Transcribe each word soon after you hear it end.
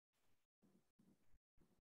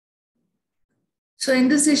So in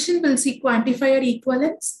this session, we'll see quantifier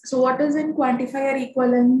equivalence. So what is in quantifier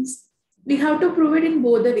equivalence? We have to prove it in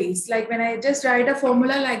both the ways. Like when I just write a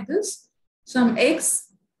formula like this, some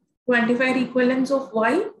x, quantifier equivalence of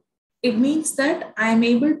y, it means that I am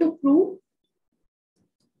able to prove,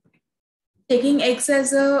 taking x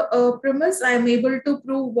as a premise, I am able to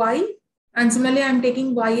prove y. And similarly, I'm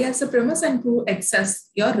taking y as a premise and prove x as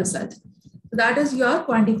your result. So that is your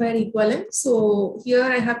quantifier equivalence. So here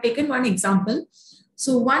I have taken one example.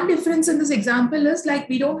 So one difference in this example is like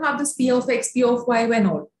we don't have this p of x, p of y and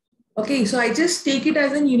all. Okay, so I just take it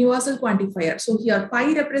as a universal quantifier. So here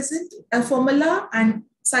pi represent a formula and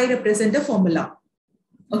psi represent a formula.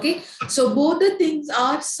 Okay, so both the things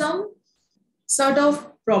are some sort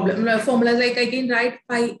of formulas. Like I can write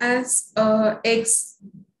pi as x,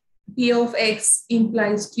 p of x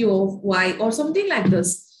implies q of y or something like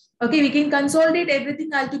this. Okay, we can consolidate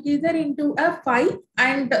everything altogether into a phi,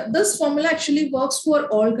 and this formula actually works for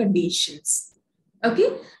all conditions.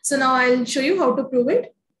 Okay, so now I'll show you how to prove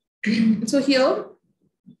it. So here,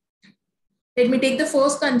 let me take the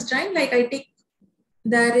first constraint. Like I take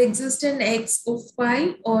there exists an x of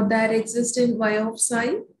phi or there exists in y of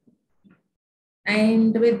psi.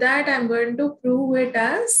 And with that, I'm going to prove it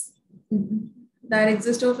as there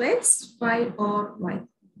exists of x, phi or y.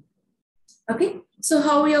 Okay, so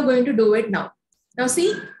how we are going to do it now? Now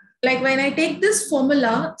see, like when I take this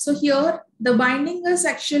formula, so here the binding is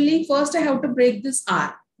actually first I have to break this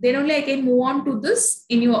R. Then only I can move on to this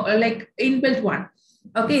in your like inbuilt one.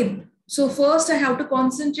 Okay, so first I have to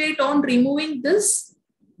concentrate on removing this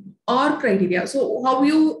R criteria. So how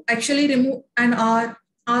you actually remove an R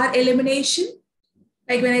elimination?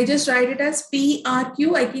 Like when I just write it as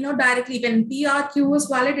PRQ, I cannot directly, when PRQ is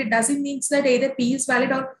valid, it doesn't mean that either P is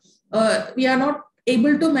valid or we are not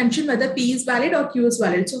able to mention whether P is valid or Q is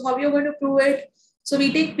valid. So how are you going to prove it? So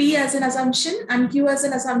we take P as an assumption and Q as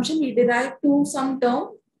an assumption. We derive to some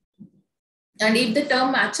term. And if the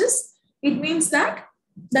term matches, it means that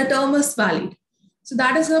the term is valid. So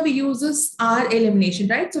that is how we use this R elimination,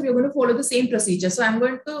 right? So we're going to follow the same procedure. So I'm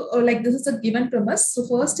going to, like this is a given premise. So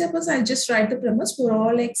first step is I'll just write the premise for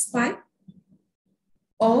all x pi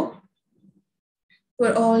or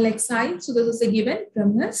for all xi. So this is a given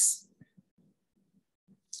premise.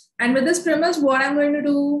 And with this premise, what I'm going to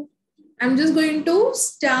do, I'm just going to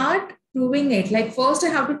start proving it. Like first I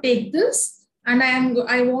have to take this and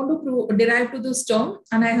I want to derive to this term,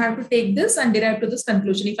 and I have to take this and derive to this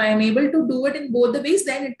conclusion. If I am able to do it in both the ways,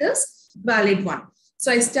 then it is valid one.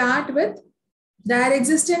 So I start with there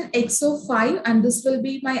exists an x of 5 and this will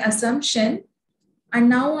be my assumption. And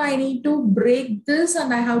now I need to break this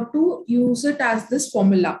and I have to use it as this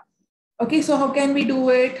formula. Okay, so how can we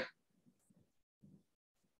do it?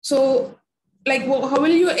 So like how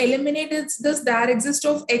will you eliminate this there exists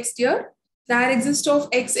of x here? There exists of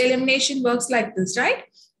x elimination works like this, right?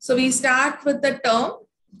 So we start with the term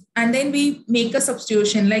and then we make a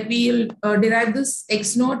substitution, like we'll derive this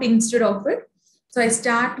x naught instead of it. So I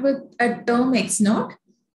start with a term x naught.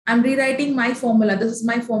 I'm rewriting my formula. This is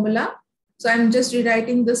my formula. So I'm just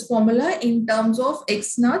rewriting this formula in terms of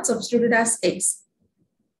x naught substituted as x.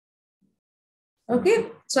 Okay,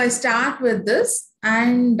 so I start with this,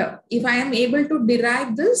 and if I am able to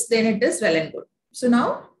derive this, then it is well and good. So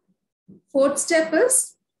now, fourth step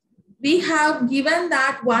is we have given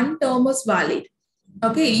that one term is valid.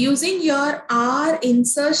 Okay, using your R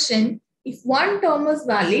insertion, if one term is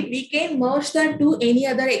valid, we can merge that to any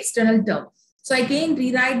other external term. So I can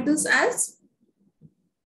rewrite this as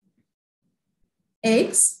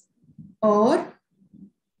x or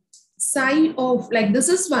psi of, like this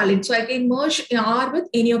is valid. So I can merge R with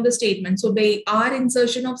any of the statements. So by R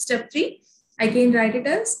insertion of step 3, I can write it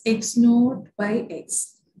as x naught by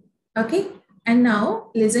x. Okay. And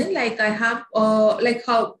now listen, like I have, like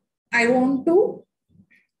how I want to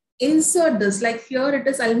insert this, like here it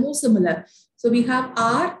is almost similar. So we have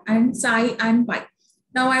R and psi and pi.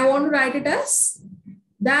 Now I want to write it as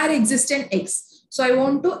there exists an x. So I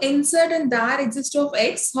want to insert in there exist of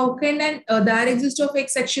x. How can an there exist of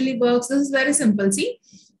x actually works? This is very simple. See,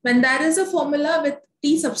 when there is a formula with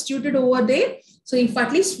t substituted over there, so if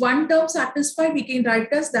at least one term satisfied, we can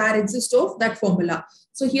write as there exist of that formula.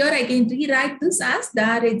 So here I can rewrite this as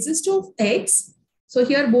there exist of x. So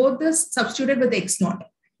here both this substituted with x naught.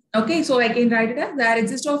 Okay, so I can write it as there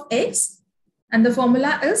exist of x and the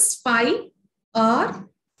formula is phi or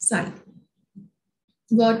psi.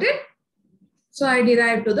 Got it? So I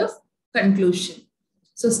derive to the conclusion.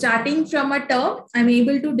 So starting from a term, I'm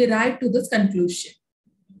able to derive to this conclusion.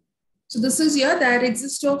 So this is here there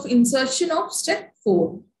exists of insertion of step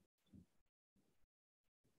 4.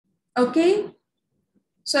 Okay.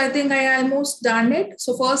 So I think I almost done it.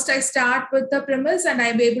 So first I start with the premise and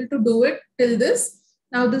I'm able to do it till this.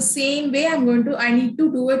 Now the same way I need to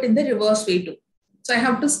do it in the reverse way too. So I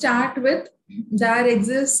have to start with there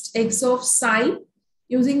exists x of psi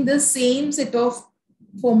using the same set of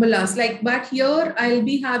formulas. But here I'll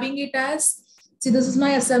be having it as, see, this is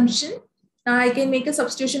my assumption. Now I can make a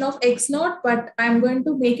substitution of x naught, but I'm going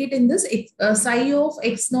to make it in this psi of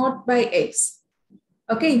x naught by x.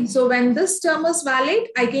 Okay, so when this term is valid,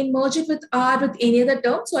 I can merge it with r with any other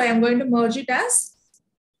term. So I am going to merge it as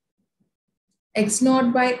x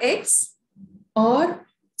naught by x or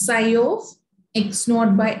psi of x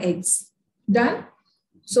naught by x. Done.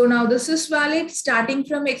 So now this is valid. Starting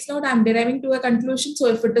from x naught, I'm deriving to a conclusion. So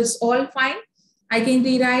if it is all fine, I can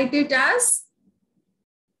rewrite it as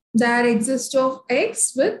there exists of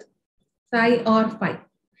x with psi or phi.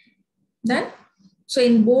 Done. So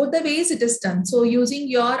in both the ways it is done. So using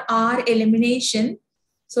your R elimination,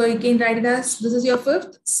 so you can write it as, this is your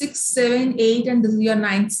 5th, 6, 7, 8, and this is your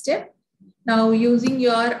 9th step. Now using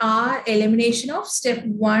your R elimination of step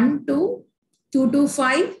 1 to 2 to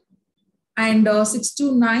 5 and 6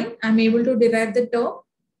 to 9, I'm able to derive the term.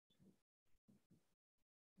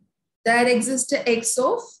 There exists a x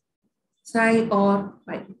of psi or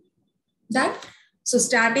phi. That. So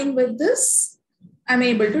starting with this, I'm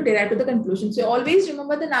able to derive to the conclusion. So always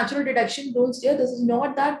remember the natural deduction rules here. This is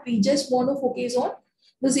not that we just want to focus on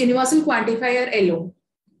this universal quantifier alone.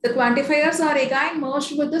 The quantifiers are again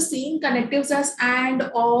merged with the same connectives as and,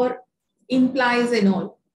 or, implies and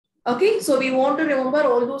all. Okay, so we want to remember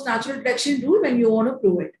all those natural deduction rules when you want to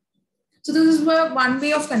prove it. So this is one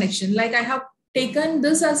way of connection. Like I have taken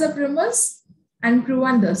this as a premise and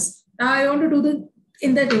proven this. Now I want to do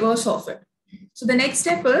in the reverse of it. So the next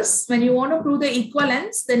step is, when you want to prove the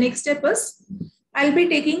equivalence, the next step is, I'll be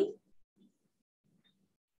taking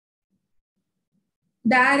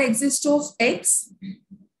there exists of x,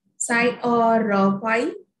 psi or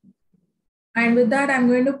phi. And with that, I'm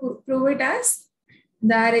going to prove it as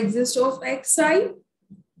there exists of x psi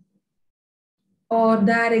or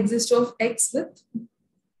there exists of x with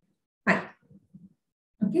phi.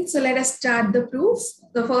 Okay, so let us start the proof.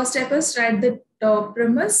 The first step is write the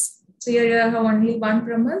premise. So here you have only one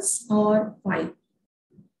premise or phi.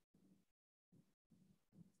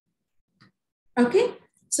 Okay,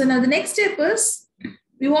 so now the next step is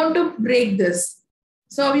we want to break this.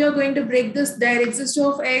 So we are going to break this. There exists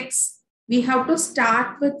of x. We have to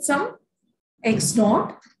start with some x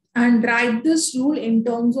naught and write this rule in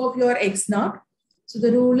terms of your x naught. So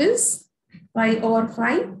the rule is phi or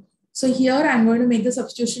phi. So here I'm going to make the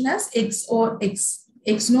substitution as x or x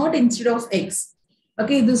naught instead of x.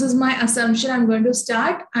 Okay, this is my assumption. I'm going to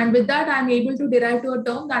start, and with that I'm able to derive to a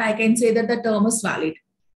term that I can say that the term is valid.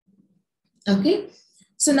 Okay,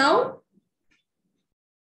 so now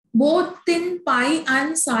both in pi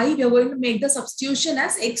and psi, we are going to make the substitution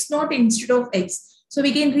as x naught instead of x. So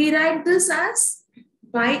we can rewrite this as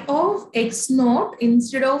pi of x naught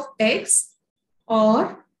instead of x,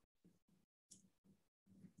 or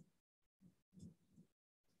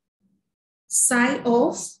psi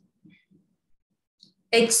of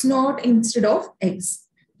x naught instead of x.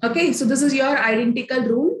 Okay, so this is your identical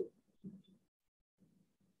rule.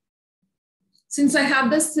 Since I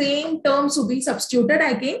have the same terms to be substituted,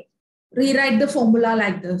 I can rewrite the formula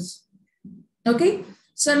like this. Okay,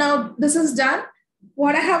 so now this is done.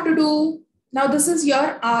 What I have to do, now this is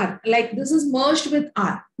your R, like this is merged with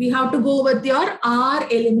R. We have to go with your R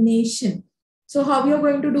elimination. So how you're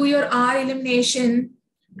going to do your R elimination?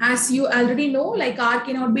 As you already know, like R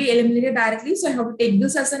cannot be eliminated directly. So I have to take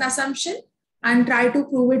this as an assumption and try to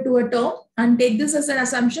prove it to a term, and take this as an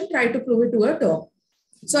assumption, try to prove it to a term.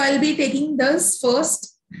 So I'll be taking this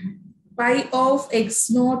first, pi of x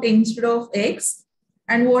naught instead of x.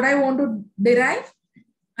 And what I want to derive,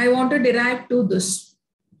 I want to derive to this.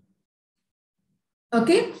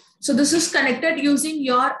 Okay, so this is connected using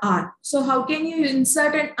your R. So how can you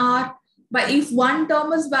insert an R? But if one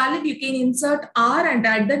term is valid, you can insert R and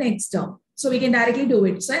add the next term. So we can directly do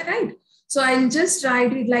it, so, right? So I'll just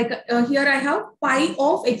write it like here I have pi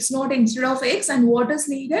of x naught instead of x, and what is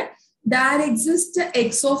needed? There exists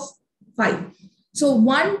x of phi. So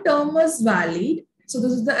one term is valid. So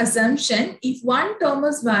this is the assumption. If one term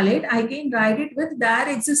is valid, I can write it with there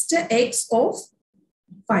exists x of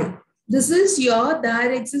phi. This is your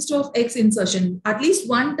there exists of x insertion. At least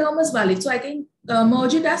one term is valid. So I can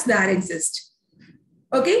merge it as there exists.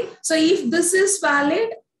 Okay. So if this is valid,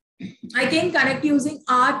 I can connect using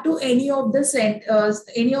R to any of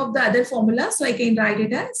the other formulas. So I can write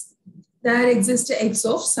it as there exists x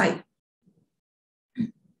of psi.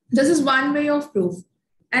 This is one way of proof.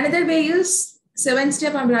 Another way is 7th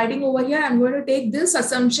step I'm writing over here. I'm going to take this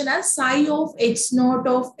assumption as psi of x naught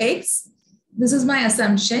of x. This is my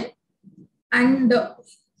assumption. And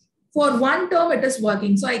for one term, it is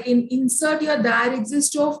working. So I can insert here there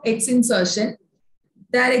exists of x insertion.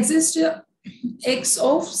 There exists x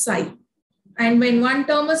of psi. And when one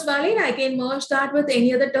term is valid, I can merge that with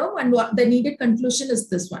any other term. And what the needed conclusion is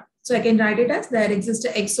this one. So I can write it as there exists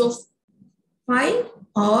a x of phi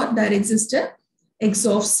or there exists a x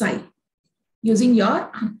of psi using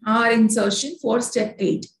your R insertion for step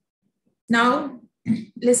 8. Now,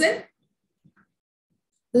 listen.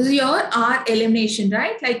 This is your R elimination,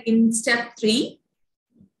 right? Like in step 3,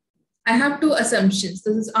 I have two assumptions.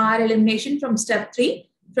 This is R elimination from step 3.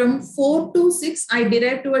 From 4 to 6, I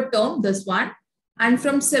derive to a term, this one. And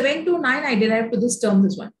from 7 to 9, I derive to this term,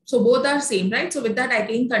 this one. So both are same, right? So with that, I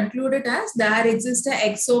can conclude it as there exists a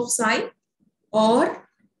x of psi or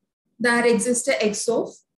there exists a x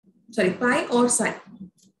of, pi or psi.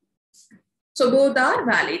 So both are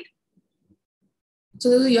valid. So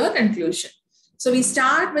this is your conclusion. So we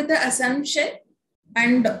start with the assumption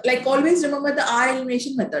and like always remember the R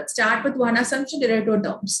elimination method. Start with one assumption, derive to a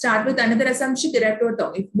term. Start with another assumption, derive to a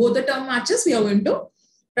term. If both the term matches, we are going to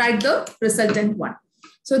write the resultant one.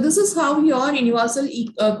 So this is how your universal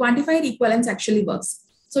quantifier equivalence actually works.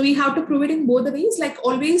 So we have to prove it in both the ways. Like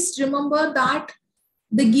always remember that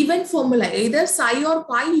the given formula, either psi or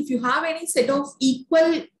pi, if you have any set of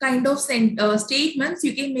equal kind of statements,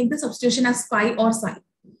 you can make the substitution as pi or psi.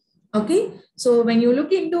 Okay, so when you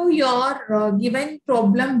look into your given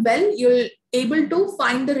problem well, you'll able to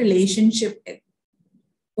find the relationship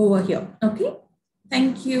over here. Okay,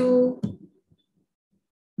 thank you.